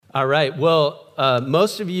All right. Well,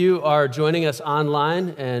 most of you are joining us online,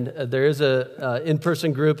 and there is a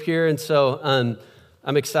in-person group here, and so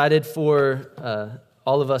I'm excited for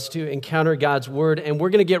all of us to encounter God's Word, and we're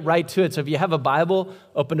going to get right to it. So if you have a Bible,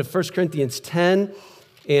 open to 1 Corinthians 10,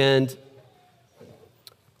 and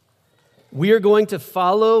we are going to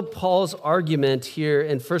follow Paul's argument here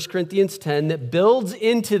in 1 Corinthians 10 that builds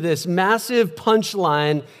into this massive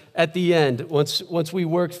punchline at the end once we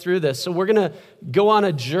work through this. So we're going to go on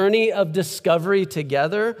a journey of discovery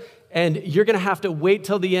together, and you're going to have to wait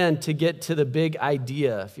till the end to get to the big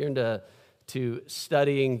idea. If you're into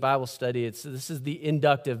studying Bible study, this is the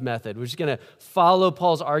inductive method. We're just going to follow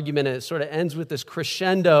Paul's argument, and it sort of ends with this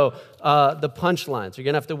crescendo, the punchline. So you're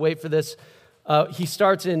going to have to wait for this. He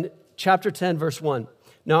starts in chapter 10, verse 1.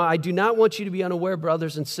 Now, I do not want you to be unaware,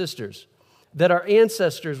 brothers and sisters, that our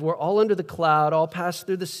ancestors were all under the cloud, all passed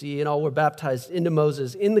through the sea, and all were baptized into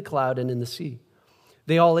Moses in the cloud and in the sea.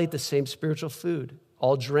 They all ate the same spiritual food,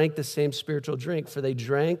 all drank the same spiritual drink, for they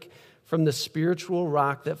drank from the spiritual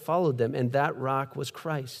rock that followed them, and that rock was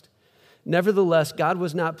Christ. Nevertheless, God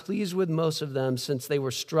was not pleased with most of them, since they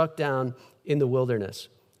were struck down in the wilderness.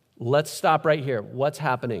 Let's stop right here. What's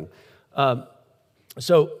happening?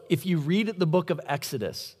 So if you read the book of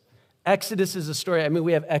Exodus is a story. I mean,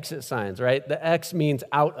 we have exit signs, right? The X means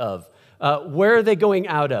out of. Where are they going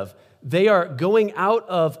out of? They are going out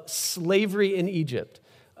of slavery in Egypt.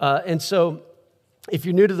 And so if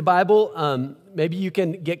you're new to the Bible, maybe you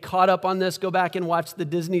can get caught up on this. Go back and watch the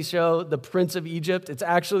Disney show, The Prince of Egypt. It's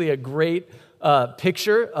actually a great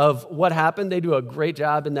picture of what happened. They do a great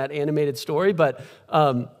job in that animated story. But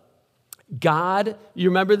God, you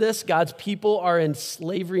remember this? God's people are in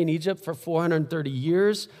slavery in Egypt for 430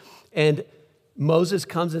 years. And Moses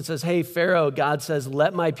comes and says, hey, Pharaoh, God says,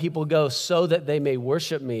 let my people go so that they may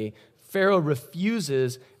worship me. Pharaoh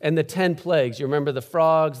refuses, and the 10 plagues, you remember the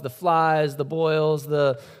frogs, the flies, the boils,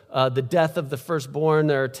 the death of the firstborn,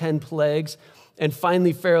 there are 10 plagues. And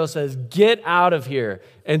finally, Pharaoh says, get out of here.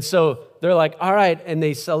 And so they're like, all right. And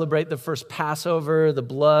they celebrate the first Passover, the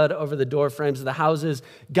blood over the door frames of the houses.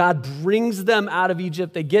 God brings them out of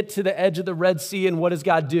Egypt. They get to the edge of the Red Sea. And what does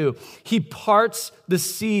God do? He parts the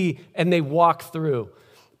sea and they walk through.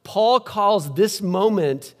 Paul calls this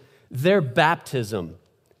moment their baptism.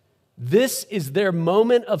 This is their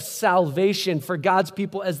moment of salvation for God's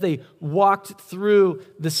people as they walked through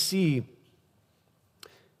the sea.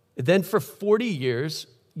 Then for 40 years,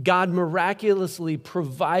 God miraculously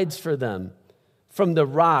provides for them from the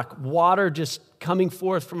rock, water just coming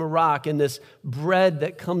forth from a rock, and this bread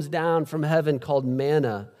that comes down from heaven called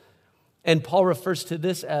manna. And Paul refers to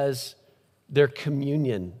this as their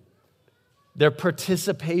communion, their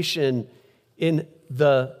participation in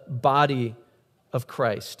the body of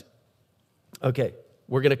Christ. Okay.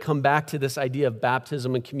 We're going to come back to this idea of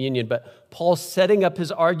baptism and communion, but Paul's setting up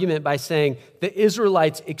his argument by saying the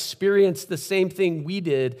Israelites experienced the same thing we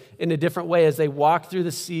did in a different way as they walked through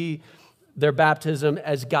the sea, their baptism,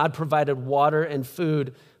 as God provided water and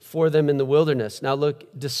food for them in the wilderness. Now look,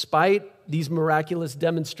 despite these miraculous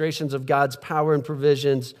demonstrations of God's power and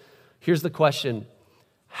provisions, here's the question.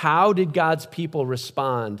 How did God's people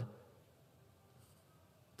respond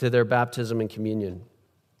to their baptism and communion?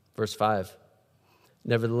 Verse 5.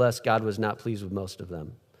 Nevertheless, God was not pleased with most of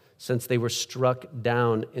them, since they were struck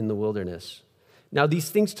down in the wilderness. Now, these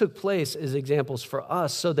things took place as examples for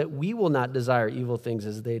us, so that we will not desire evil things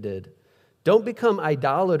as they did. Don't become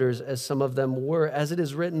idolaters, as some of them were. As it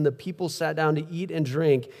is written, the people sat down to eat and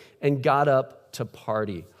drink and got up to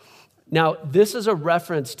party. Now, this is a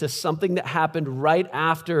reference to something that happened right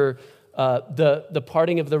after the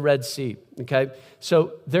parting of the Red Sea, okay?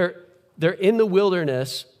 So they're in the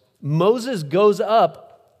wilderness. Moses goes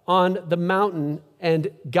up on the mountain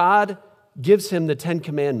and God gives him the 10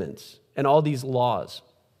 commandments and all these laws.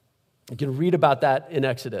 You can read about that in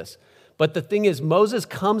Exodus. But the thing is, Moses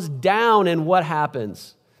comes down and what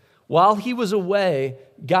happens? While he was away,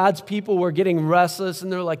 God's people were getting restless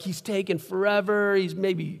and they're like, he's taking forever. He's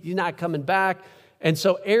not coming back. And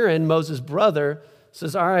so Aaron, Moses' brother,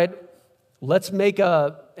 says, all right, let's make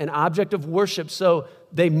an object of worship. So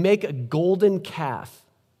they make a golden calf.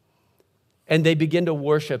 And they begin to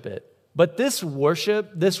worship it. But this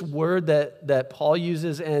worship, this word that Paul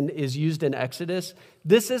uses and is used in Exodus,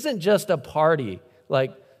 this isn't just a party,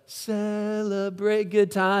 like celebrate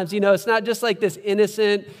good times. You know, it's not just like this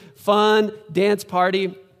innocent, fun dance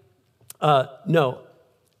party. No,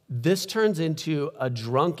 this turns into a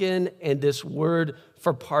drunken, and this word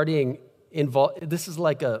for partying this is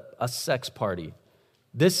like a sex party.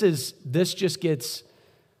 This just gets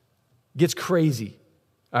crazy,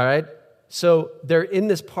 all right? So they're in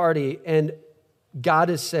this party, and God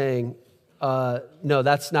is saying, no,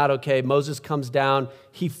 that's not okay. Moses comes down,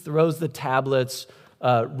 he throws the tablets,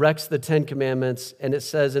 wrecks the 10 Commandments, and it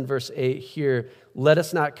says in verse 8 here, let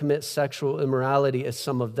us not commit sexual immorality as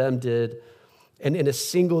some of them did. And in a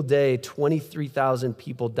single day, 23,000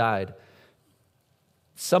 people died.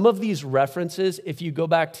 Some of these references, if you go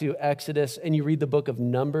back to Exodus and you read the book of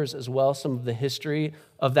Numbers as well, some of the history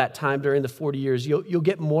of that time during the 40 years, you'll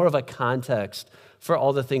get more of a context for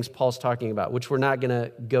all the things Paul's talking about, which we're not going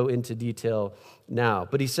to go into detail now.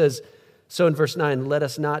 But he says, so in verse 9, let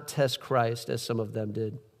us not test Christ as some of them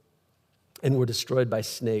did and were destroyed by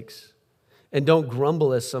snakes. And don't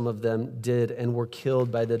grumble as some of them did and were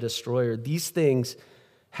killed by the destroyer. These things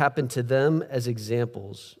happened to them as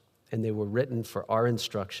examples, and they were written for our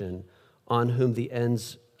instruction, on whom the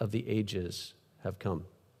ends of the ages have come.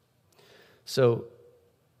 So,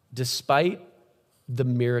 despite the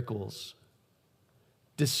miracles,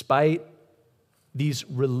 despite these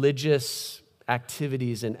religious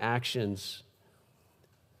activities and actions,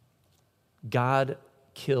 God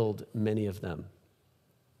killed many of them.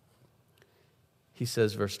 He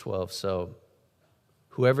says, verse 12, so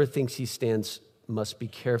whoever thinks he stands must be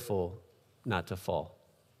careful not to fall.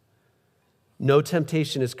 No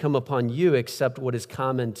temptation has come upon you except what is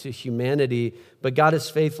common to humanity, but God is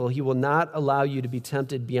faithful. He will not allow you to be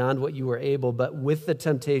tempted beyond what you are able, but with the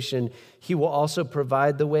temptation, he will also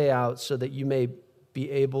provide the way out so that you may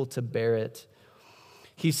be able to bear it.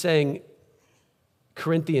 He's saying,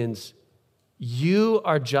 Corinthians, you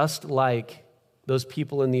are just like those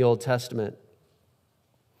people in the Old Testament.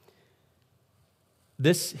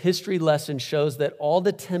 This history lesson shows that all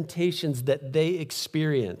the temptations that they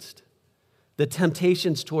experienced, the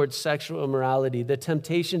temptations towards sexual immorality, the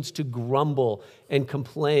temptations to grumble and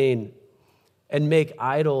complain and make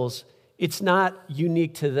idols, it's not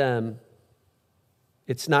unique to them.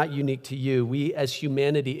 It's not unique to you. We as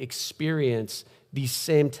humanity experience these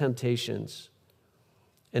same temptations.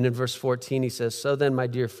 And in verse 14, he says, so then, my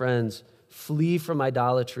dear friends, flee from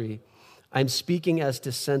idolatry. I'm speaking as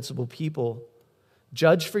to sensible people.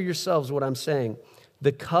 Judge for yourselves what I'm saying.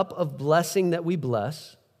 The cup of blessing that we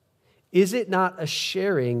bless, is it not a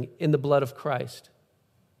sharing in the blood of Christ?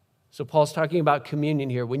 So Paul's talking about communion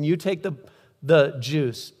here. When you take the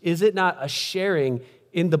juice, is it not a sharing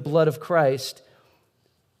in the blood of Christ?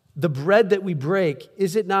 The bread that we break,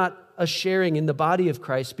 is it not a sharing in the body of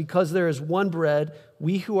Christ? Because there is one bread,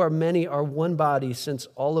 we who are many are one body, since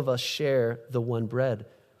all of us share the one bread.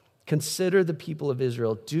 Consider the people of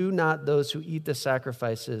Israel. Do not those who eat the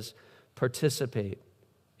sacrifices participate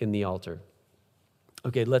in the altar?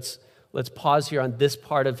 Okay, let's pause here on this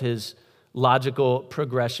part of his logical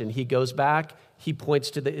progression. He goes back, he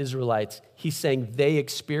points to the Israelites. He's saying they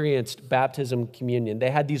experienced baptism, communion.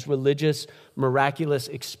 They had these religious, miraculous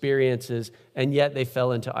experiences, and yet they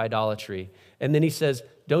fell into idolatry. And then he says,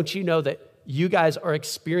 don't you know that you guys are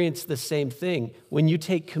experiencing the same thing? When you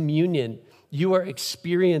take communion, you are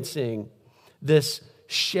experiencing this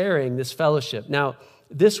sharing, this fellowship. Now,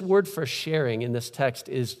 this word for sharing in this text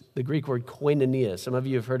is the Greek word koinonia. Some of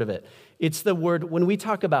you have heard of it. It's the word, when we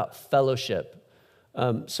talk about fellowship,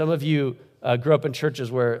 some of you grew up in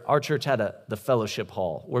churches where our church had the fellowship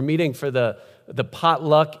hall. We're meeting for the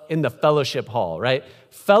potluck in the fellowship hall, right?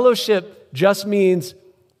 Fellowship just means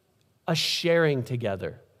a sharing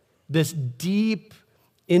together, this deep,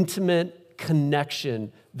 intimate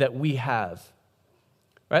connection that we have,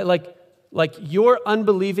 right? Like your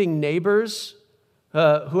unbelieving neighbors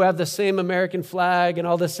who have the same American flag and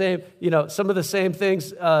all the same, some of the same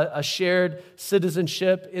things, a shared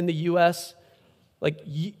citizenship in the U.S.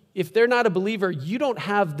 If they're not a believer, you don't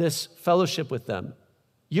have this fellowship with them.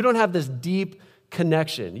 You don't have this deep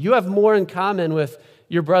connection. You have more in common with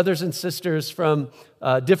your brothers and sisters from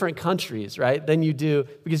different countries, right, than you do,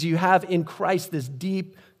 because you have in Christ this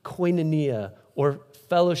deep koinonia or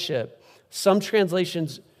fellowship. Some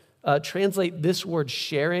translations translate this word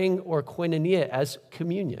sharing or koinonia as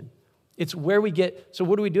communion. It's where we get, so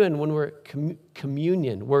what are we doing when we're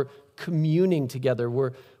communion? We're communing together.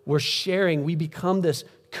 We're sharing. We become this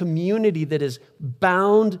community that is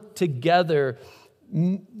bound together,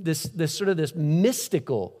 this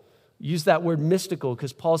mystical, use that word mystical,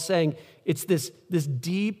 because Paul's saying it's this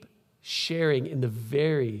deep sharing in the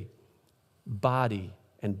very body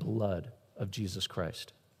and blood of Jesus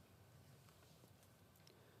Christ.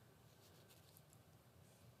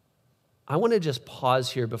 I want to just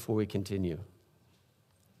pause here before we continue.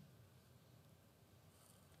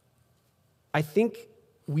 I think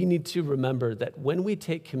we need to remember that when we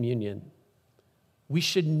take communion, we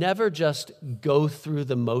should never just go through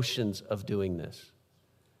the motions of doing this.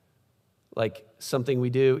 like something we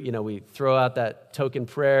do. We throw out that token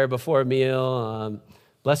prayer before a meal.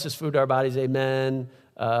 Bless this food to our bodies, amen.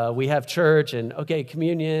 We have church and, okay,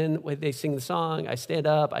 communion. They sing the song. I stand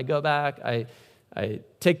up. I go back. I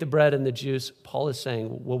take the bread and the juice. Paul is saying,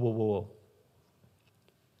 whoa, whoa, whoa, whoa.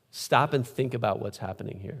 Stop and think about what's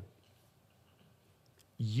happening here.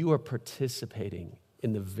 You are participating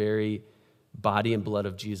in the very body and blood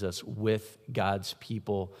of Jesus with God's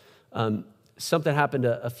people. Something happened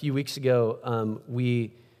a few weeks ago.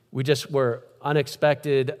 We just were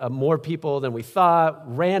unexpected. More people than we thought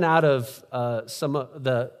ran out of some of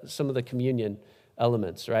the communion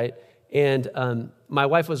elements, right? And my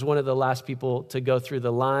wife was one of the last people to go through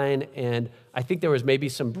the line, and I think there was maybe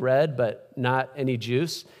some bread, but not any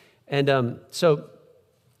juice. And so,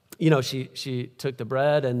 she took the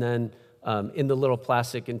bread, and then in the little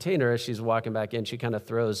plastic container, as she's walking back in, she kind of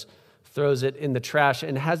throws it in the trash,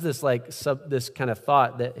 and has this this kind of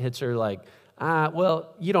thought that hits her like,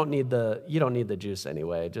 well, you don't need the juice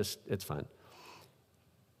anyway. It's fine.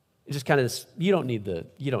 It just kind of, you don't need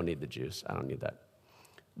the juice. I don't need that.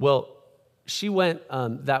 Well, she went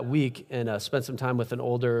that week and spent some time with an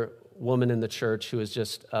older woman in the church who was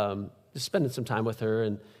just spending some time with her,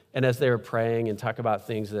 and as they were praying and talk about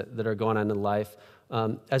things that are going on in life,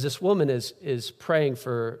 as this woman is praying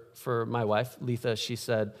for my wife, Letha, she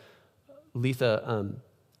said, Letha,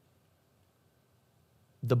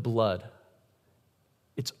 the blood,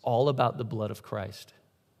 it's all about the blood of Christ.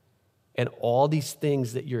 And all these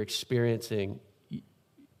things that you're experiencing,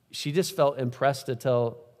 she just felt impressed to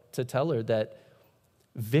tell her that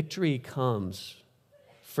victory comes,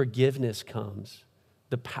 forgiveness comes,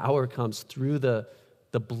 the power comes through the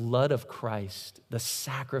blood of Christ, the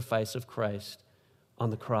sacrifice of Christ on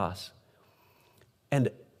the cross. And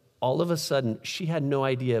all of a sudden, she had no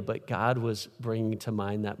idea, but God was bringing to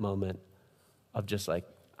mind that moment of just like,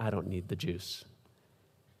 I don't need the juice.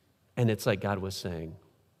 And it's like God was saying,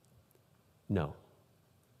 no,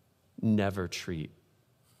 never treat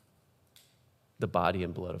the body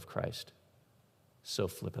and blood of Christ so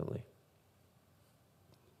flippantly.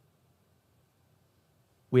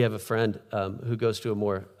 We have a friend who goes to a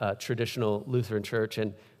more traditional Lutheran church,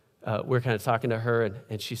 and we're kind of talking to her,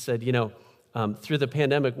 and she said, through the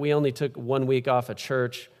pandemic, we only took 1 week off of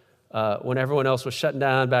church when everyone else was shutting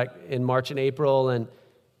down back in March and April, and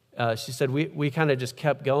she said, we kind of just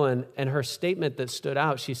kept going, and her statement that stood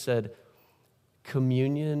out, she said,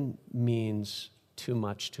 communion means too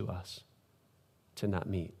much to us to not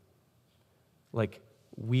meet. Like,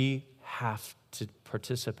 we have to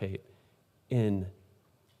participate in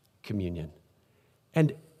communion.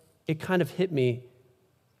 And it kind of hit me.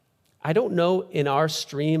 I don't know in our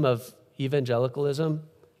stream of evangelicalism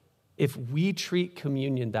if we treat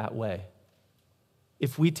communion that way,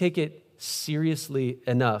 if we take it seriously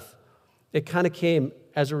enough. It kind of came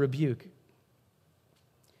as a rebuke.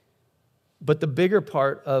 But the bigger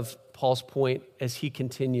part of Paul's point as he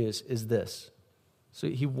continues is this. So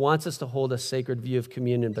he wants us to hold a sacred view of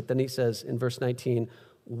communion, but then he says in verse 19,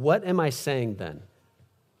 what am I saying then?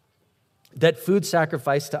 That food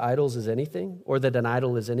sacrificed to idols is anything, or that an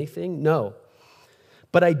idol is anything? No.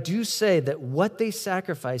 But I do say that what they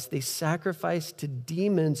sacrifice to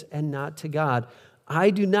demons and not to God.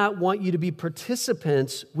 I do not want you to be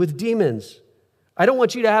participants with demons. I don't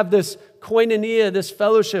want you to have this koinonia, this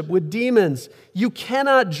fellowship with demons. You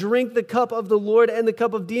cannot drink the cup of the Lord and the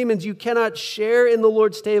cup of demons. You cannot share in the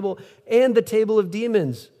Lord's table and the table of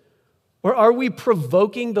demons. Or are we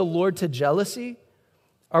provoking the Lord to jealousy?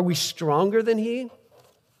 Are we stronger than he?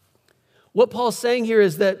 What Paul's saying here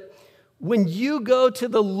is that when you go to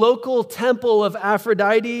the local temple of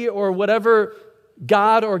Aphrodite or whatever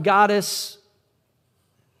god or goddess,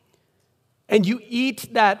 and you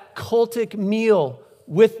eat that cultic meal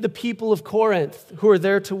with the people of Corinth who are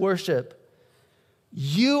there to worship,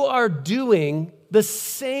 you are doing the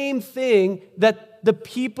same thing that the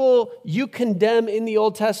people you condemn in the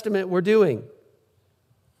Old Testament were doing.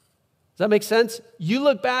 Does that make sense? You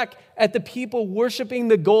look back at the people worshiping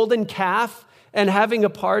the golden calf and having a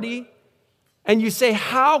party, and you say,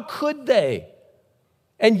 how could they?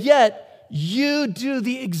 And yet, you do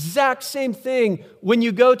the exact same thing when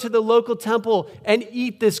you go to the local temple and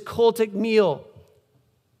eat this cultic meal.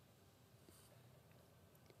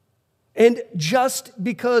 And just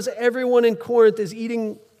because everyone in Corinth is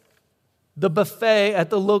eating the buffet at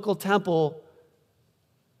the local temple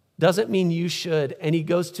doesn't mean you should. And he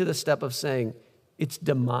goes to the step of saying, it's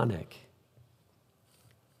demonic.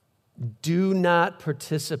 Do not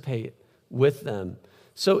participate with them.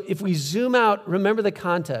 So if we zoom out, remember the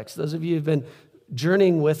context. Those of you who've been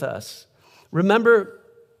journeying with us. Remember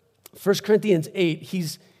 1 Corinthians 8,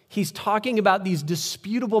 he's talking about these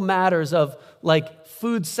disputable matters of like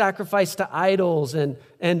food sacrificed to idols and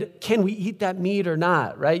can we eat that meat or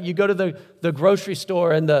not, right? You go to the grocery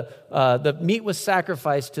store and the meat was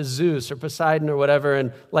sacrificed to Zeus or Poseidon or whatever,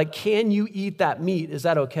 and like, can you eat that meat? Is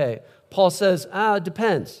that okay? Paul says, it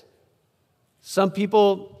depends. Some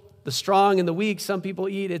people, the strong and the weak, some people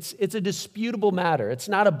eat. It's a disputable matter. It's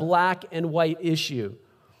not a black and white issue.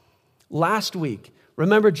 Last week,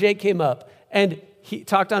 remember Jake came up and he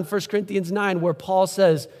talked on 1 Corinthians 9 where Paul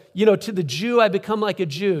says, to the Jew I become like a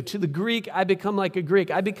Jew. To the Greek I become like a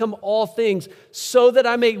Greek. I become all things so that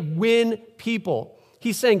I may win people.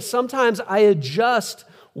 He's saying sometimes I adjust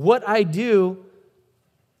what I do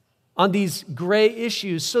on these gray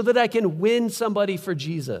issues so that I can win somebody for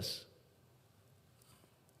Jesus.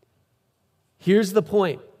 Here's the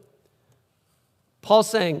point.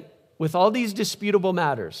 Paul's saying, with all these disputable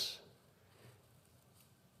matters,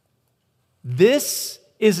 this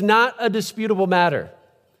is not a disputable matter.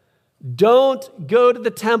 Don't go to the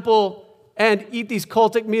temple and eat these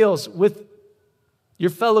cultic meals with your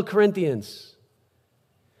fellow Corinthians.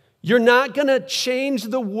 You're not going to change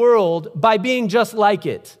the world by being just like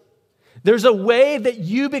it. There's a way that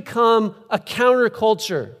you become a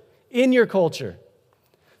counterculture in your culture.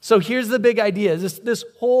 So here's the big idea. This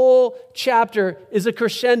whole chapter is a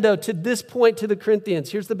crescendo to this point to the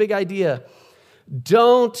Corinthians. Here's the big idea.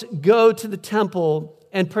 Don't go to the temple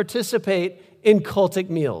and participate in cultic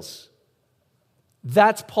meals.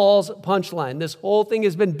 That's Paul's punchline. This whole thing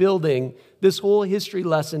has been building, this whole history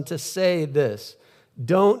lesson to say this.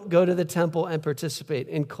 Don't go to the temple and participate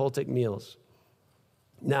in cultic meals.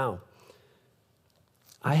 Now,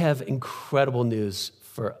 I have incredible news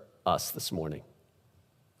for us this morning.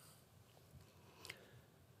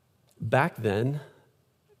 Back then,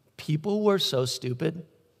 people were so stupid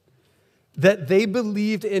that they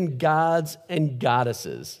believed in gods and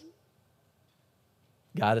goddesses.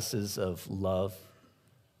 Goddesses of love,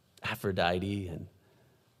 Aphrodite, and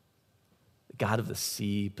the god of the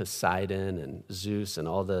sea, Poseidon, and Zeus, and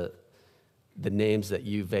all the names that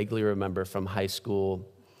you vaguely remember from high school.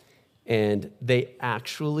 And they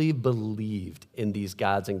actually believed in these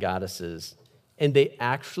gods and goddesses, and they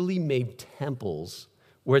actually made temples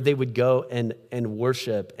where they would go and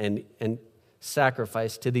worship and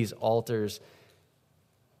sacrifice to these altars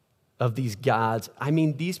of these gods. I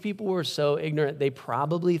mean, these people were so ignorant, they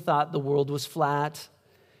probably thought the world was flat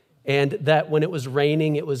and that when it was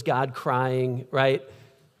raining, it was God crying, right?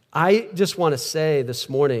 I just want to say this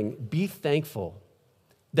morning, be thankful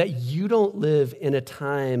that you don't live in a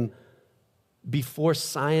time before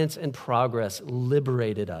science and progress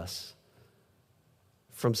liberated us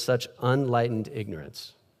from such unenlightened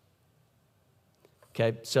ignorance.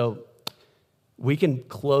 Okay, so we can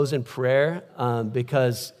close in prayer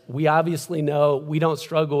because we obviously know we don't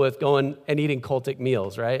struggle with going and eating cultic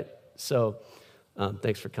meals, right? So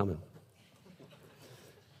thanks for coming.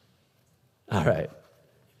 All right.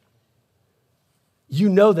 You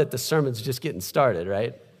know that the sermon's just getting started,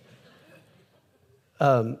 right?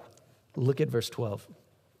 Look at verse 12.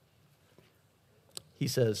 He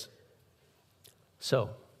says,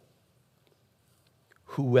 so,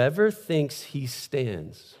 whoever thinks he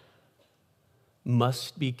stands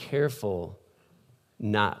must be careful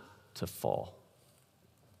not to fall.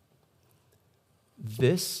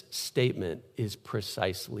 This statement is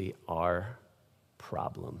precisely our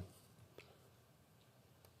problem.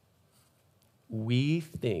 We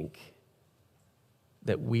think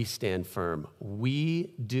that we stand firm.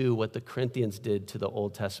 We do what the Corinthians did to the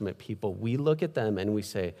Old Testament people. We look at them and we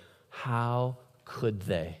say, how could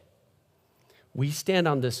they? We stand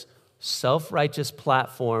on this self-righteous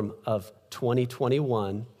platform of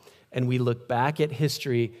 2021, and we look back at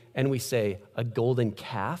history and we say, a golden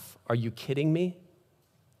calf? Are you kidding me?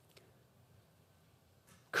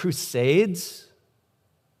 Crusades?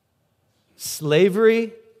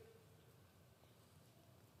 Slavery?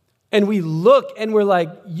 And we look and we're like,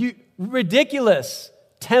 ridiculous.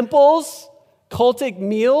 Temples? Cultic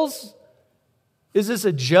meals? Is this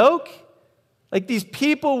a joke? Like, these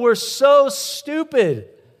people were so stupid.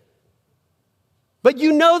 But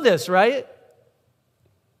you know this, right?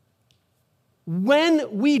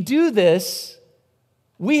 When we do this,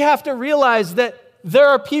 we have to realize that there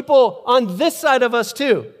are people on this side of us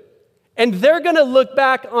too. And they're going to look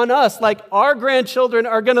back on us, like our grandchildren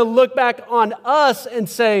are going to look back on us and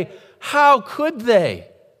say, how could they?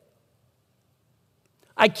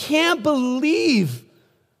 I can't believe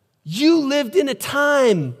you lived in a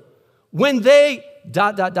time when they, ...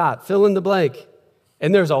 fill in the blank.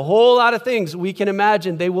 And there's a whole lot of things we can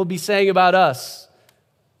imagine they will be saying about us.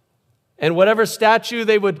 And whatever statue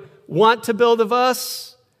they would want to build of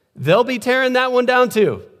us, they'll be tearing that one down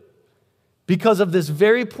too because of this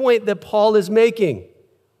very point that Paul is making.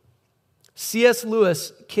 C.S.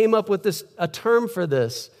 Lewis came up with a term for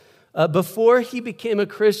this. Before he became a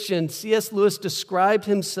Christian, C.S. Lewis described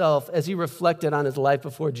himself as he reflected on his life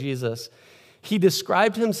before Jesus. He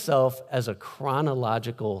described himself as a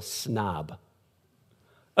chronological snob.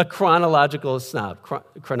 A chronological snob.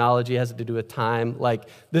 Chronology has to do with time, like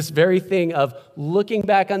this very thing of looking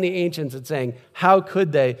back on the ancients and saying, how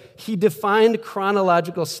could they? He defined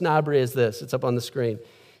chronological snobbery as this. It's up on the screen.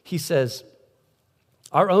 He says,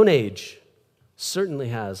 our own age certainly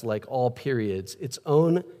has, like all periods, its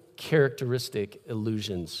own characteristic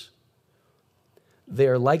illusions. They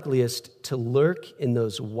are likeliest to lurk in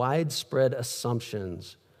those widespread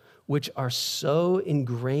assumptions which are so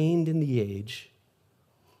ingrained in the age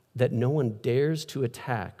that no one dares to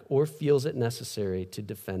attack or feels it necessary to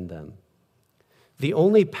defend them. The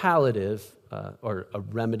only palliative, or a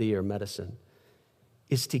remedy or medicine,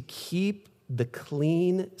 is to keep the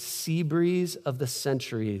clean sea breeze of the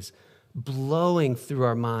centuries blowing through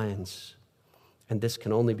our minds. And this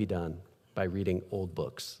can only be done by reading old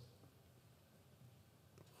books.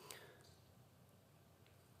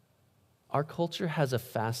 Our culture has a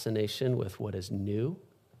fascination with what is new,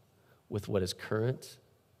 with what is current.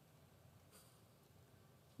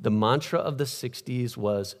 The mantra of the 60s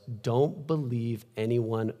was, don't believe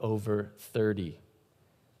anyone over 30.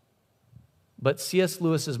 But C.S.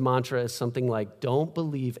 Lewis's mantra is something like, don't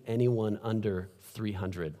believe anyone under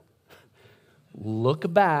 300.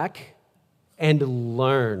 Look back and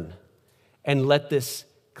learn, and let this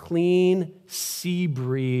clean sea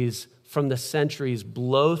breeze from the centuries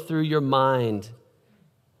blow through your mind.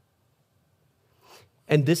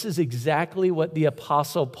 And this is exactly what the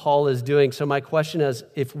Apostle Paul is doing. So my question is,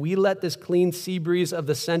 if we let this clean sea breeze of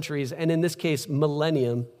the centuries, and in this case,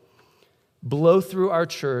 millennium, blow through our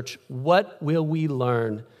church, what will we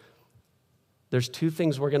learn? There's two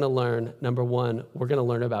things we're going to learn. Number one, we're going to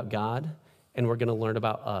learn about God, and we're going to learn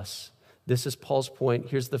about us. This is Paul's point.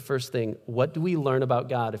 Here's the first thing. What do we learn about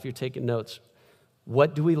God? If you're taking notes,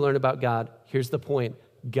 what do we learn about God? Here's the point.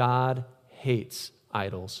 God hates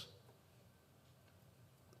idols.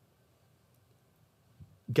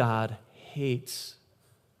 God hates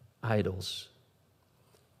idols.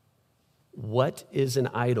 What is an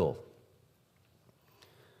idol?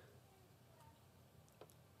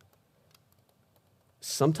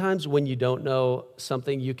 Sometimes when you don't know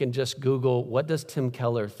something, you can just Google, what does Tim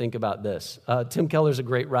Keller think about this? Tim Keller's a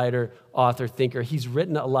great writer, author, thinker. He's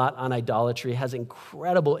written a lot on idolatry, has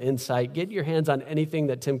incredible insight. Get your hands on anything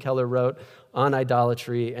that Tim Keller wrote on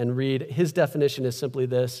idolatry and read. His definition is simply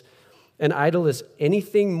this. An idol is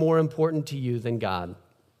anything more important to you than God.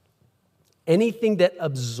 Anything that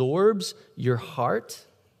absorbs your heart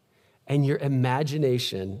and your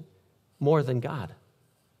imagination more than God.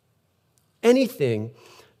 Anything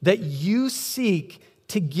that you seek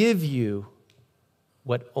to give you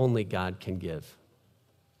what only God can give.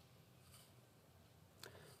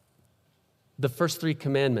 The first three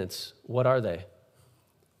commandments, what are they?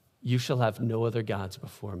 You shall have no other gods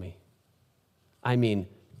before me. I mean,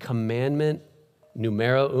 commandment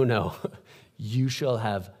numero uno. You shall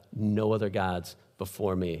have no other gods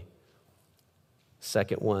before me.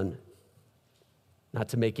 Second one, not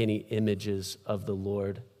to make any images of the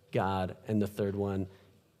Lord God. And the third one,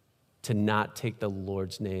 to not take the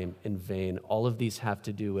Lord's name in vain. All of these have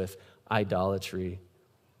to do with idolatry.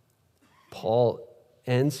 Paul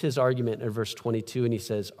ends his argument in verse 22 and he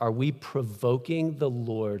says, are we provoking the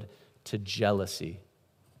Lord to jealousy?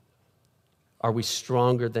 Are we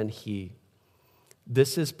stronger than he?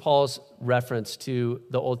 This is Paul's reference to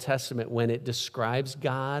the Old Testament when it describes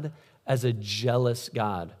God as a jealous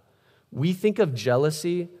God. We think of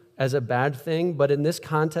jealousy as a bad thing, but in this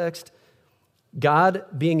context, God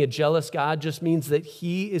being a jealous God just means that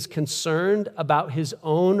he is concerned about his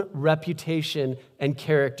own reputation and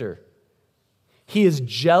character. He is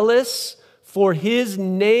jealous for his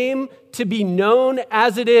name to be known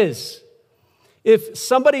as it is.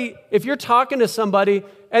 If you're talking to somebody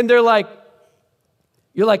and you're like,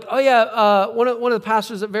 oh yeah, one of the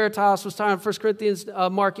pastors at Veritas was talking 1 Corinthians,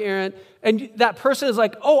 Mark Aaron, and that person is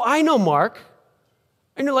like, oh, I know Mark.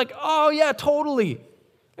 And you're like, oh yeah, totally.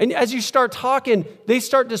 And as you start talking, they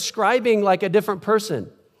start describing like a different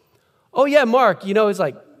person. Oh yeah, Mark, he's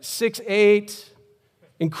like 6'8",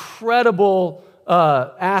 incredible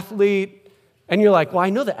athlete. And you're like, well, I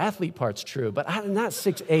know the athlete part's true, but I'm not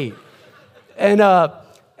 6'8".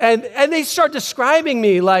 And they start describing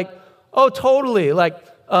me like, oh, totally, like,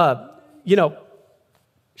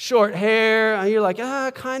 short hair. And you're like,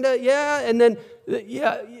 kind of, yeah. And then,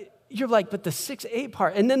 yeah, you're like, but the 6'8"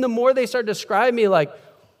 part. And then the more they start describing me like,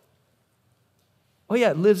 oh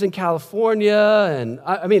yeah, it lives in California. And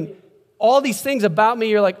I mean, all these things about me,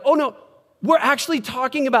 you're like, oh no, we're actually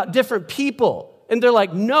talking about different people. And they're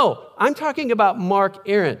like, no, I'm talking about Mark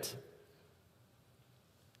Arendt.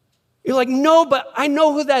 You're like, no, but I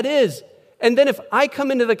know who that is. And then if I come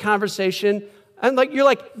into the conversation, you're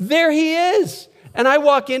like, there he is. And I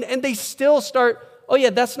walk in and they still start, oh yeah,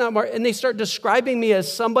 that's not Mark. And they start describing me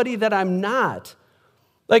as somebody that I'm not.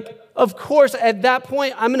 Like, of course, at that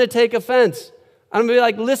point, I'm going to take offense. I'm going to be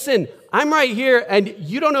like, listen, I'm right here and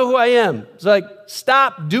you don't know who I am. It's like,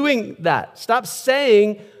 stop doing that. Stop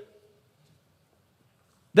saying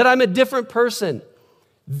that I'm a different person.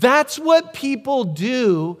 That's what people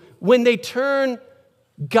do when they turn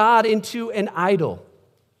God into an idol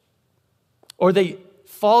or they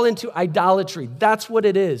fall into idolatry. That's what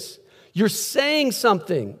it is. You're saying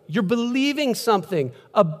something, you're believing something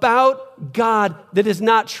about God that is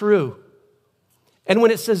not true. And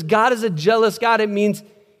when it says God is a jealous God, it means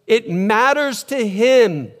it matters to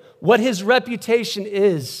him what his reputation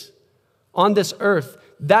is on this earth.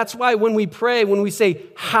 That's why when we pray, when we say,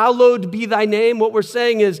 hallowed be thy name, what we're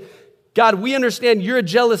saying is, God, we understand you're a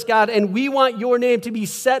jealous God, and we want your name to be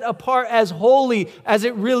set apart as holy as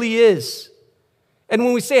it really is. And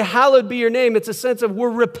when we say, hallowed be your name, it's a sense of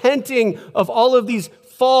we're repenting of all of these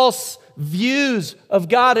false views of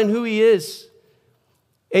God and who he is.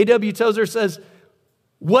 A.W. Tozer says,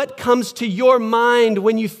 what comes to your mind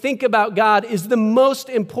when you think about God is the most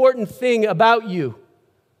important thing about you.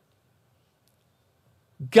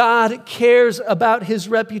 God cares about his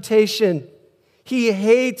reputation. He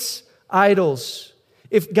hates idols.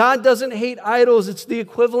 If God doesn't hate idols, it's the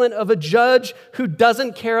equivalent of a judge who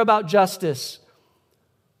doesn't care about justice,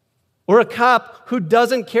 or a cop who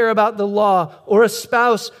doesn't care about the law, or a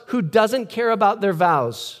spouse who doesn't care about their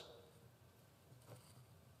vows.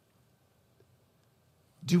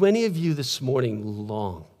 Do any of you this morning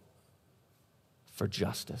long for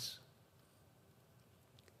justice?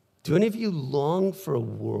 Do any of you long for a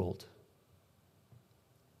world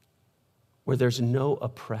where there's no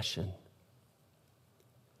oppression?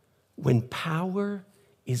 When power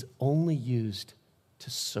is only used to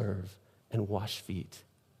serve and wash feet?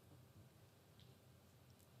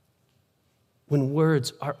 When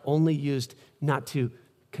words are only used not to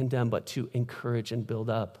condemn, but to encourage and build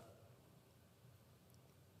up?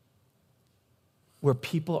 Where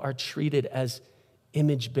people are treated as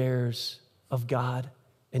image bearers of God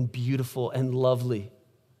and beautiful and lovely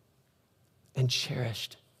and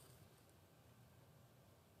cherished?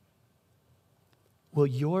 Well,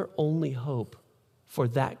 your only hope for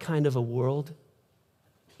that kind of a world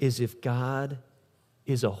is if God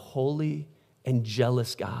is a holy and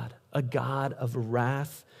jealous God, a God of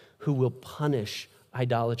wrath who will punish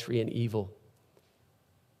idolatry and evil.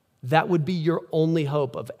 That would be your only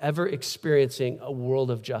hope of ever experiencing a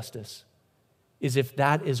world of justice, is if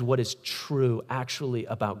that is what is true actually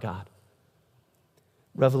about God.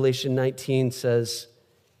 Revelation 19 says,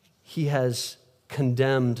 he has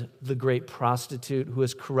condemned the great prostitute who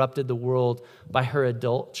has corrupted the world by her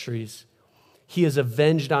adulteries. He has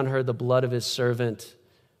avenged on her the blood of his servant.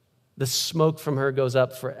 The smoke from her goes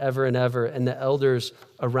up forever and ever, and the elders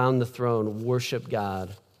around the throne worship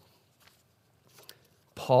God.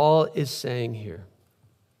 Paul is saying here,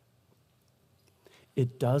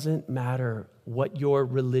 it doesn't matter what your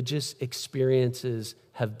religious experiences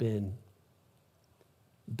have been,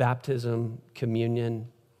 baptism, communion,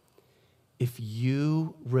 if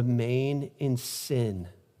you remain in sin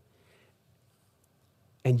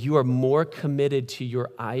and you are more committed to your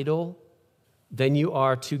idol than you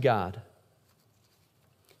are to God,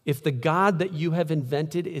 if the God that you have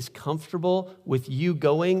invented is comfortable with you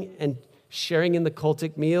going and sharing in the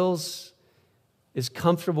cultic meals, is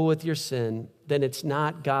comfortable with your sin, then it's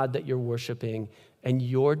not God that you're worshiping, and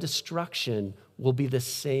your destruction will be the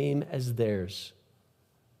same as theirs.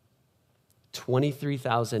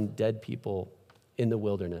 23,000 dead people in the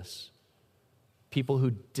wilderness, people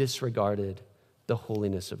who disregarded the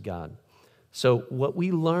holiness of God. So what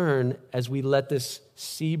we learn as we let this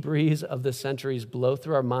sea breeze of the centuries blow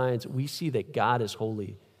through our minds, we see that God is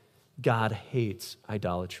holy. God hates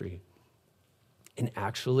idolatry. And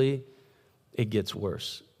actually, it gets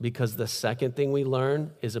worse, because the second thing we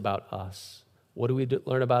learn is about us. What do we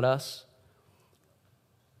learn about us?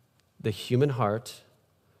 The human heart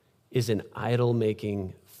is an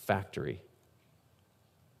idol-making factory.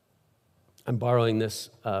 I'm borrowing this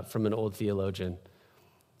from an old theologian.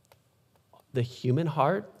 The human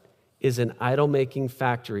heart is an idol-making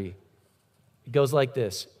factory. It goes like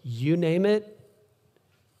this. You name it,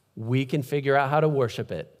 we can figure out how to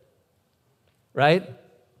worship it. right?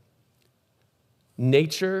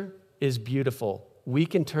 Nature is beautiful. We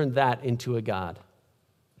can turn that into a god.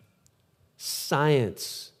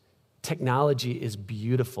 Science, technology is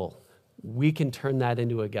beautiful. We can turn that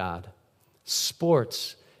into a god.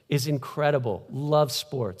 Sports is incredible. Love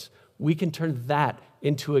sports. We can turn that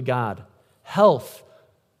into a god. Health,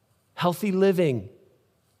 healthy living,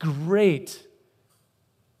 great.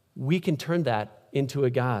 We can turn that into a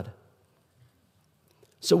god.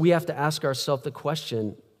 So we have to ask ourselves the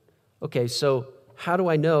question, okay, so how do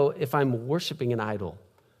I know if I'm worshiping an idol?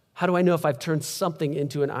 How do I know if I've turned something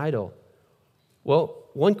into an idol? Well,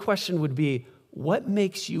 one question would be, what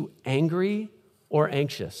makes you angry or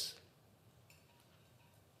anxious?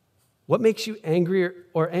 What makes you angry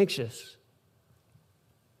or anxious?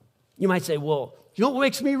 You might say, well, you know what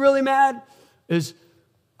makes me really mad is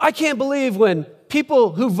I can't believe when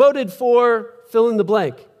people who voted for fill in the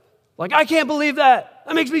blank, like, I can't believe that.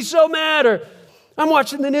 That makes me so mad. Or I'm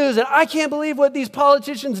watching the news and I can't believe what these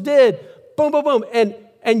politicians did. Boom, boom, boom.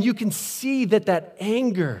 And you can see that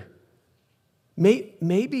anger,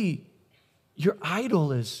 maybe your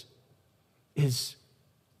idol is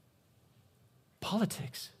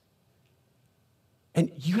politics.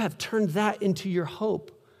 And you have turned that into your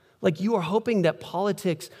hope. Like you are hoping that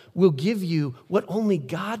politics will give you what only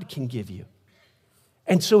God can give you.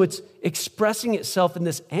 And so it's expressing itself in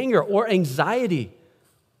this anger or anxiety,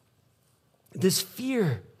 this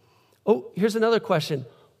fear. Oh, here's another question.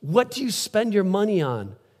 What do you spend your money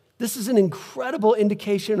on? This is an incredible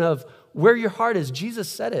indication of where your heart is. Jesus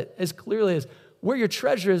said it as clearly as where your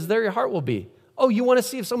treasure is, there your heart will be. Oh, you want to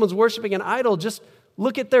see if someone's worshiping an idol? Just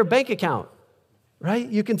look at their bank account, right?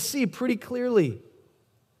 You can see pretty clearly.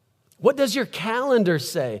 What does your calendar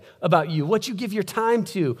say about you? What you give your time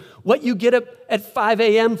to? What you get up at 5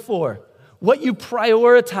 a.m. for? What you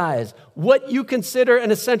prioritize? What you consider an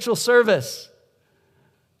essential service?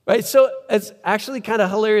 Right? So it's actually kind of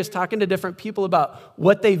hilarious talking to different people about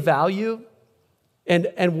what they value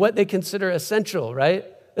and what they consider essential, right?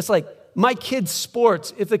 It's like my kids'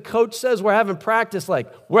 sports, if the coach says we're having practice,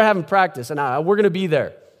 like we're having practice and we're going to be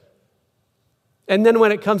there. And then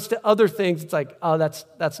when it comes to other things, it's like, oh,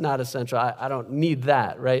 that's not essential. I don't need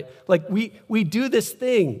that, right? Like we do this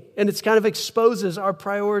thing, and it's kind of exposes our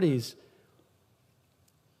priorities.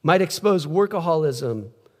 Might expose workaholism,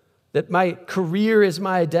 that my career is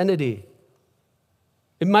my identity.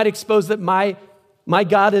 It might expose that my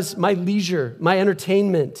God is my leisure, my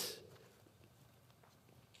entertainment.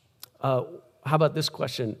 How about this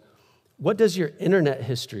question? What does your internet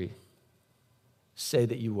history say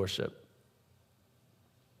that you worship?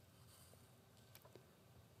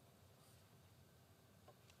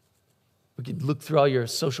 We could look through all your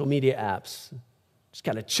social media apps, just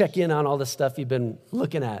kind of check in on all the stuff you've been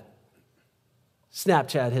looking at.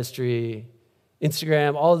 Snapchat history,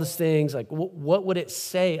 Instagram, all these things. Like, what would it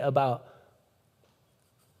say about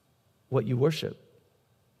what you worship?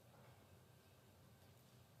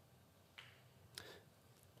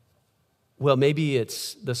 Well, maybe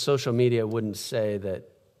it's the social media wouldn't say that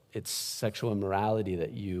it's sexual immorality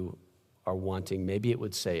that you are wanting. Maybe it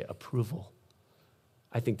would say approval.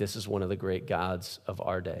 I think this is one of the great gods of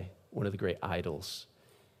our day. One of the great idols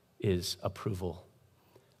is approval.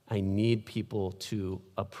 I need people to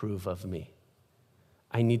approve of me.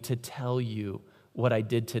 I need to tell you what I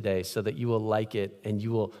did today so that you will like it and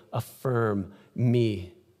you will affirm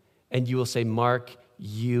me. And you will say, Mark,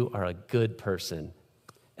 you are a good person.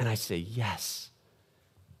 And I say, yes.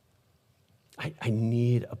 I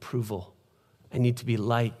need approval. I need to be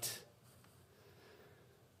liked.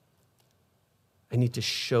 I need to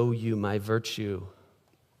show you my virtue.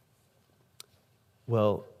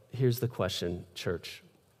 Well, here's the question, church.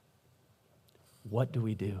 What do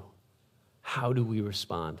we do? How do we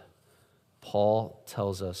respond? Paul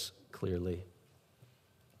tells us clearly.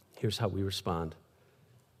 Here's how we respond.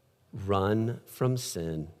 Run from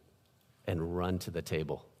sin and run to the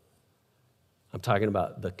table. I'm talking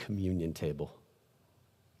about the communion table.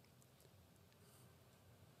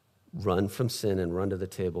 Run from sin and run to the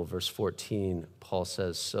table. Verse 14, Paul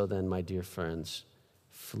says, so then, my dear friends,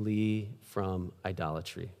 flee from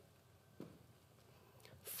idolatry.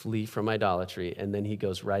 Flee from idolatry. And then he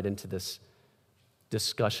goes right into this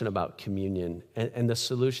discussion about communion. And the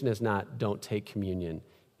solution is not don't take communion.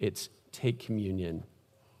 It's take communion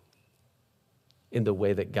in the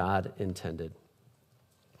way that God intended.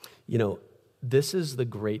 You know, this is the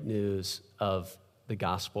great news of the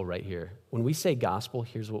gospel right here. When we say gospel,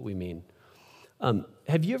 here's what we mean.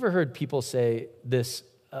 Have you ever heard people say this,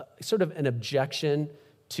 sort of an objection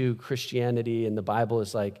to Christianity and the Bible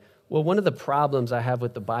is like, Well, one of the problems I have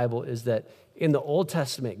with the Bible is that in the Old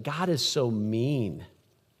Testament, God is so mean.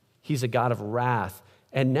 He's a God of wrath.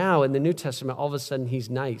 And now in the New Testament, all of a sudden, he's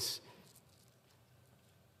nice.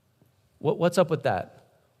 What's up with that?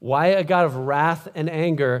 Why a God of wrath and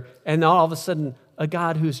anger, and now all of a sudden, a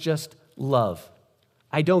God who's just love?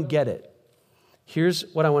 I don't get it. Here's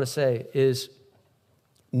what I want to say is,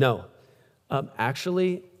 no.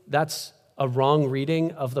 Actually, that's a wrong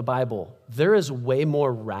reading of the Bible. There is way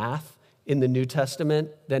more wrath in the New Testament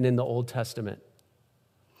than in the Old Testament.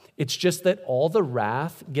 It's just that all the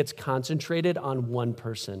wrath gets concentrated on one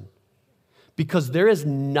person. Because there is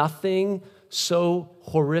nothing so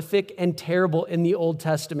horrific and terrible in the Old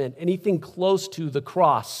Testament, anything close to the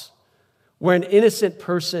cross, where an innocent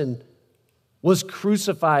person was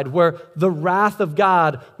crucified, where the wrath of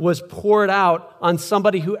God was poured out on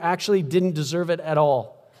somebody who actually didn't deserve it at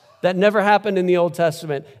all. That never happened in the Old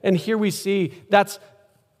Testament. And here we see that's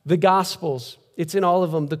the Gospels. It's in all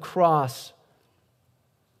of them, the cross.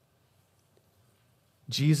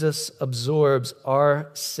 Jesus absorbs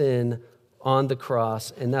our sin on the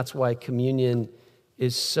cross, and that's why communion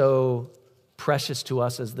is so precious to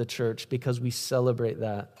us as the church, because we celebrate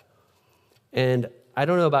that. And I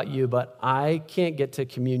don't know about you, but I can't get to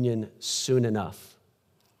communion soon enough.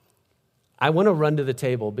 I want to run to the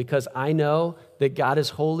table because I know that God is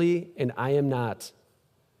holy and I am not.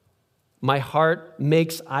 My heart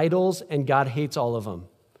makes idols and God hates all of them.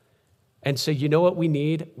 And so you know what we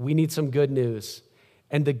need? We need some good news.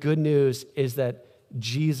 And the good news is that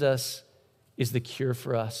Jesus is the cure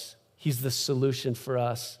for us. He's the solution for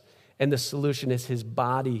us. And the solution is his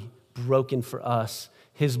body broken for us,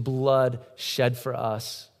 his blood shed for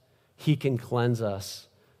us. He can cleanse us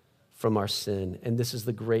from our sin. And this is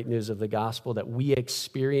the great news of the gospel, that we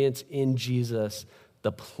experience in Jesus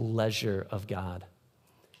the pleasure of God.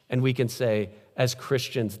 And we can say, as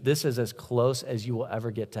Christians, this is as close as you will ever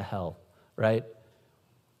get to hell, right?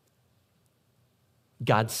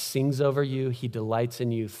 God sings over you. He delights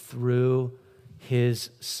in you through his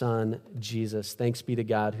son, Jesus. Thanks be to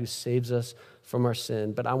God who saves us from our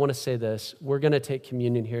sin. But I want to say this. We're going to take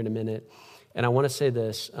communion here in a minute. And I want to say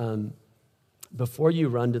this. Before you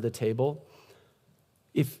run to the table,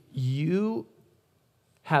 if you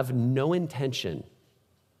have no intention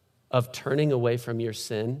of turning away from your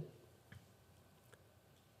sin,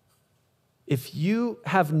 if you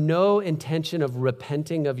have no intention of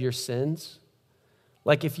repenting of your sins,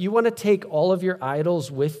 like if you want to take all of your idols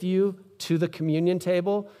with you to the communion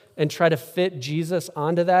table and try to fit Jesus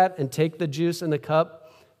onto that and take the juice and the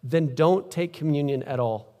cup, then don't take communion at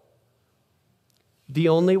all. The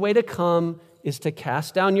only way to come is to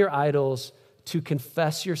cast down your idols, to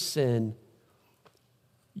confess your sin.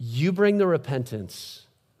 You bring the repentance,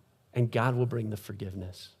 and God will bring the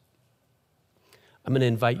forgiveness. I'm going to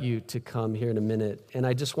invite you to come here in a minute, and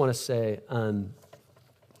I just want to say,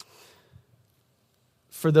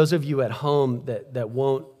 for those of you at home that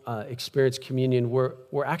won't experience communion,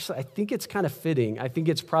 we're actually, I think it's kind of fitting. I think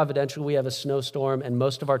it's providential. We have a snowstorm, and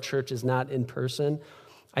most of our church is not in person.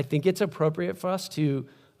 I think it's appropriate for us to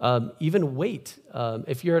even wait.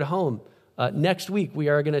 If you're at home, next week we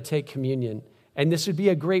are going to take communion. And this would be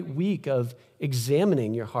a great week of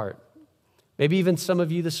examining your heart. Maybe even some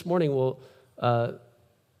of you this morning will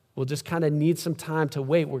just kind of need some time to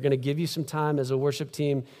wait. We're going to give you some time as a worship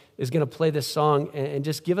team is going to play this song and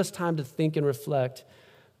just give us time to think and reflect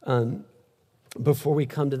before we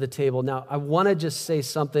come to the table. Now, I want to just say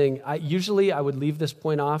something. Usually I would leave this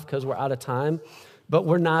point off because we're out of time. But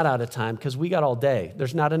we're not out of time because we got all day.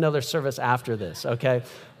 There's not another service after this, okay?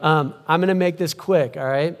 I'm going to make this quick, all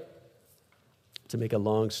right? To make a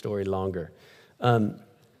long story longer.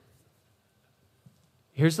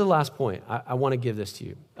 Here's the last point. I want to give this to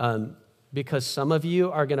you because some of you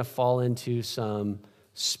are going to fall into some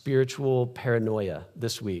spiritual paranoia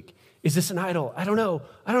this week. Is this an idol? I don't know.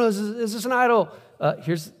 Is this an idol?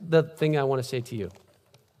 Here's the thing I want to say to you.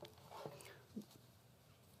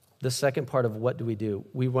 The second part of what do we do?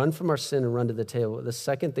 We run from our sin and run to the table. The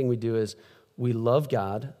second thing we do is we love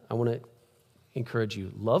God. I want to encourage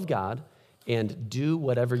you. Love God and do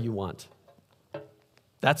whatever you want.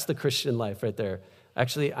 That's the Christian life right there.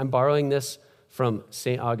 Actually, I'm borrowing this from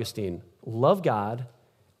St. Augustine. Love God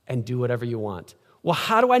and do whatever you want. Well,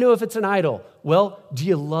 how do I know if it's an idol? Well, do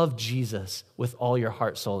you love Jesus with all your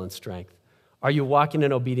heart, soul, and strength? Are you walking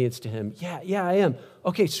in obedience to him? Yeah, I am.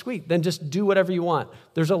 Okay, sweet. Then just do whatever you want.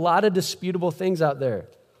 There's a lot of disputable things out there.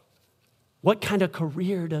 What kind of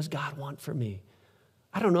career does God want for me?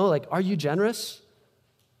 I don't know. Like, are you generous?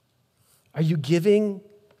 Are you giving?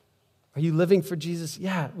 Are you living for Jesus?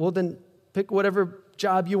 Yeah, well then pick whatever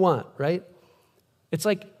job you want, right? It's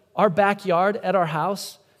like, our backyard at our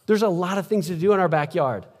house, there's a lot of things to do in our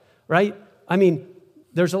backyard, right? I mean,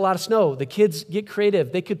 there's a lot of snow. The kids get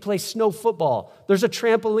creative. They could play snow football. There's a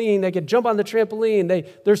trampoline. They could jump on the trampoline.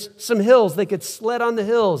 There's some hills. They could sled on the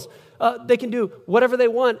hills. They can do whatever they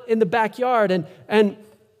want in the backyard. And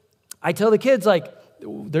I tell the kids, like,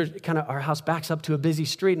 there's kind of our house backs up to a busy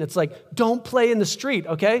street, and it's like, don't play in the street,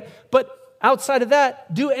 okay? But outside of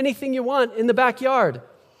that, do anything you want in the backyard.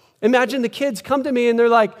 Imagine the kids come to me and they're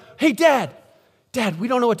like, hey, Dad, we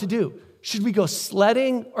don't know what to do. Should we go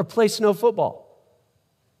sledding or play snow football?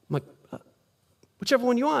 I'm like, whichever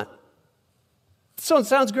one you want. This one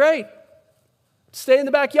sounds great. Stay in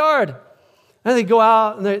the backyard. And they go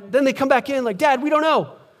out, and then they come back in like, Dad, we don't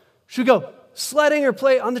know. Should we go sledding or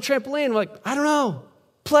play on the trampoline? I'm like, I don't know.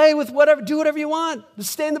 Play with whatever, do whatever you want.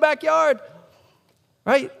 Just stay in the backyard,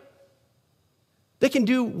 right? They can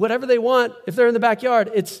do whatever they want if they're in the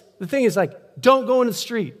backyard. The thing is, like, don't go in the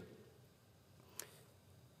street.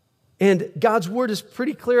 And God's word is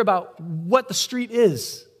pretty clear about what the street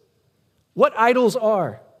is, what idols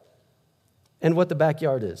are, and what the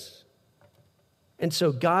backyard is. And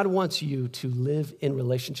so God wants you to live in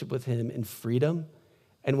relationship with him in freedom.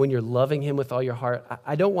 And when you're loving him with all your heart,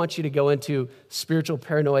 I don't want you to go into spiritual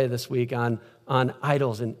paranoia this week on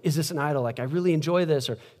idols. And is this an idol? Like, I really enjoy this.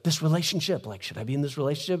 Or this relationship. Like, should I be in this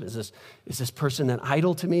relationship? Is this person an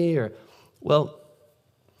idol to me? Or, well,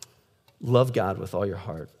 love God with all your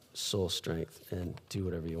heart, soul, strength, and do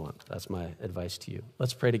whatever you want. That's my advice to you.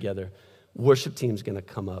 Let's pray together. Worship team's going to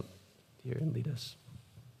come up here and lead us.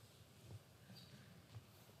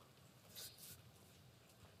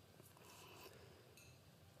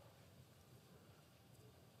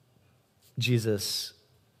 Jesus,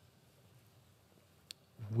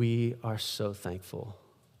 we are so thankful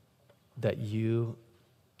that you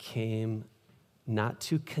came not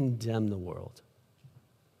to condemn the world,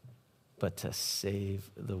 but to save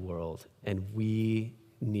the world. And we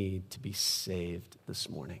need to be saved this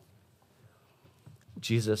morning.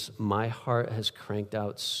 Jesus, my heart has cranked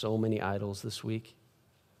out so many idols this week.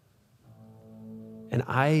 And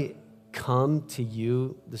I come to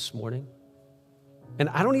you this morning, and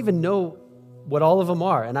I don't even know what all of them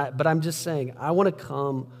are, but I'm just saying, I want to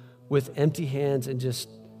come with empty hands and just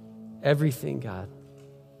everything, God.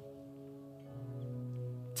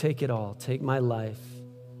 Take it all. Take my life.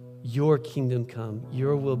 Your kingdom come.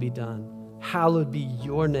 Your will be done. Hallowed be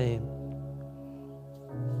your name.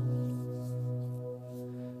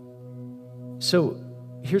 So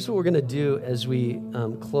here's what we're going to do as we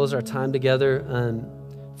close our time together.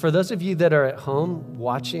 For those of you that are at home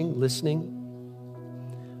watching, listening,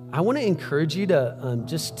 I want to encourage you to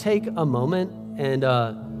just take a moment and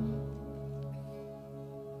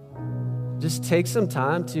just take some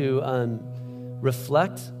time to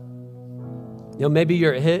reflect. You know, maybe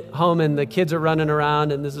you're at home and the kids are running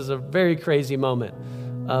around and this is a very crazy moment.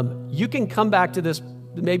 You can come back to this,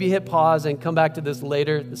 maybe hit pause and come back to this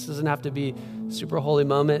later. This doesn't have to be a super holy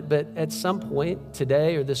moment, but at some point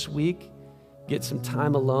today or this week, get some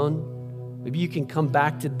time alone. Maybe you can come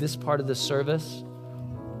back to this part of the service.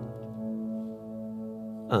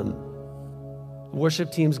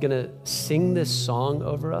 Worship team's going to sing this song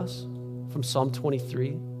over us from Psalm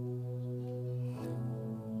 23.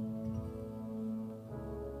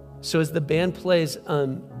 So as the band plays,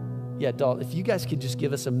 Dalton, if you guys could just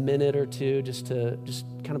give us a minute or two just to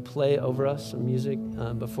kind of play over us some music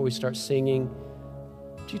before we start singing.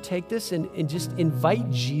 Would you take this and just invite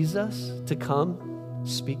Jesus to come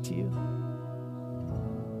speak to you?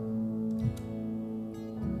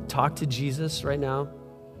 Talk to Jesus right now.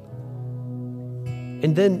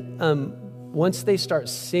 And then once they start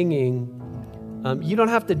singing, you don't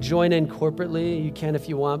have to join in corporately. You can if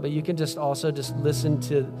you want, but you can just also just listen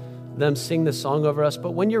to them sing the song over us.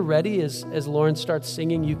 But when you're ready, as Lauren starts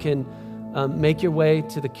singing, you can make your way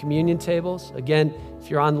to the communion tables. Again, if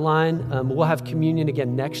you're online, we'll have communion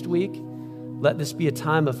again next week. Let this be a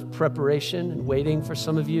time of preparation and waiting for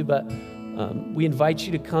some of you, but we invite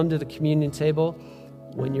you to come to the communion table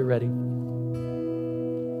when you're ready.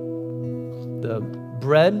 The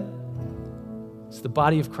bread is the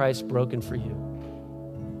body of Christ broken for you.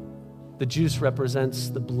 The juice represents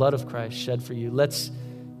the blood of Christ shed for you. Let's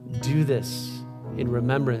do this in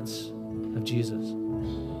remembrance of Jesus.